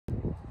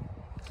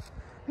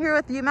I'm here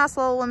with UMass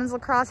Lowell women's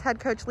lacrosse head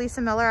coach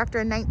Lisa Miller after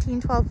a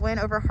 19-12 win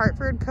over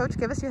Hartford. Coach,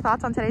 give us your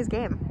thoughts on today's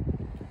game.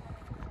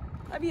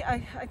 I mean,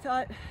 I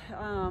thought,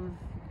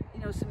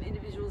 you know, some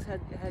individuals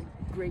had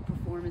great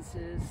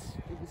performances.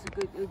 It was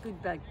a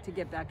good back to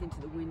get back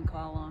into the win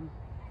column.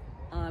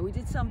 We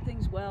did some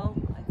things well.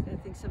 I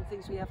think some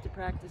things we have to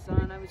practice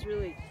on. I was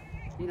really,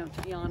 you know,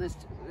 to be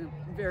honest,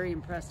 very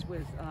impressed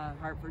with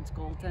Hartford's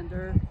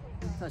goaltender.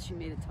 I thought she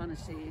made a ton of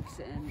saves,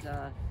 and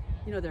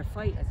you know, their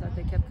fight, I thought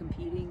they kept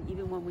competing,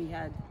 even when we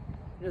had,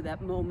 you know,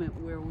 that moment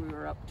where we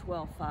were up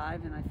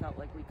 12-5 and I felt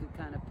like we could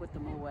kind of put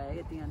them away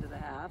at the end of the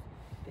half.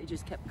 They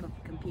just kept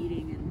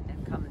competing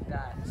and coming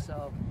back.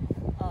 So,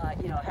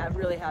 you know,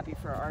 really happy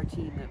for our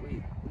team that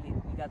we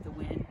got the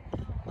win.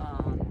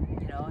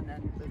 You know, and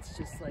then it's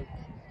just like,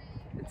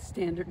 it's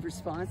standard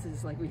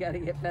responses, like we got to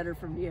get better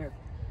from here.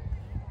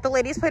 The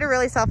ladies played a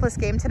really selfless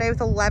game today with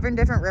 11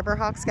 different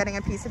Riverhawks getting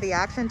a piece of the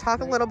action.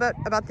 Talk a little bit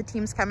about the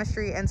team's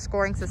chemistry and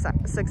scoring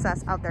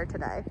success out there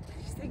today.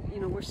 I just think,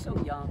 you know, we're so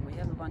young. We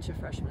have a bunch of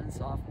freshmen and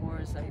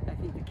sophomores. I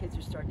think the kids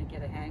are starting to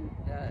get a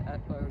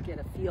or get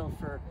a feel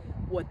for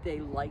what they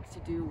like to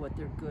do, what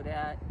they're good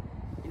at.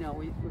 You know,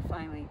 we're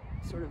finally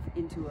sort of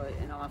into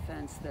an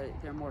offense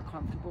that they're more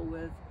comfortable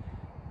with.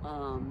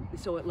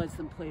 So it lets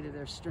them play to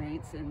their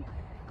strengths, and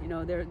you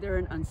know, they're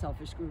an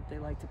unselfish group. They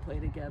like to play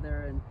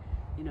together, and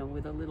you know,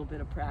 with a little bit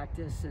of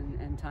practice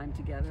and time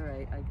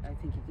together, I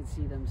think you can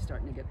see them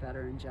starting to get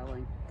better and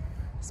gelling.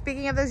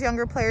 Speaking of those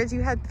younger players,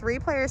 you had 3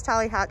 players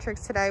tally hat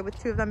tricks today, with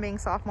 2 of them being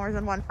sophomores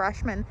and 1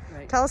 freshman.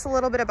 Right. Tell us a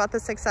little bit about the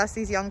success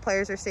these young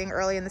players are seeing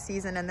early in the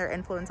season and their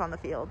influence on the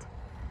field.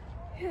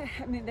 Yeah,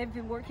 I mean, they've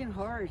been working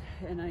hard,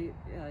 and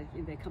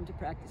they come to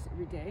practice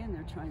every day, and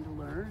they're trying to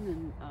learn,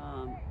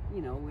 and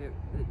you know,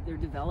 they're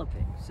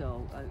developing.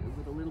 So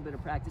with a little bit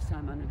of practice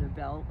time under their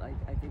belt,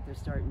 I think they're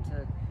starting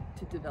to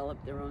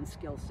develop their own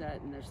skill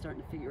set, and they're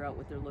starting to figure out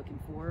what they're looking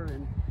for,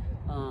 and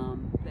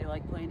they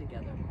like playing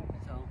together.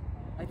 So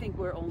I think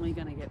we're only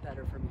going to get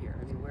better from here.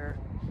 I mean,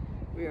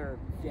 we're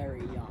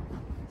very young,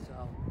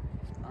 so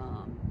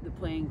the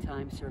playing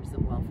time serves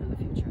them well for the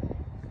future.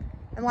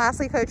 And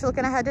lastly, Coach,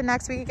 looking ahead to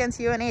next week against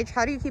UNH,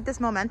 how do you keep this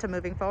momentum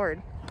moving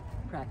forward?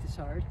 Practice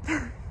hard.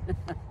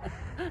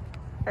 All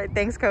right,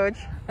 thanks, Coach.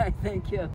 All right, thank you.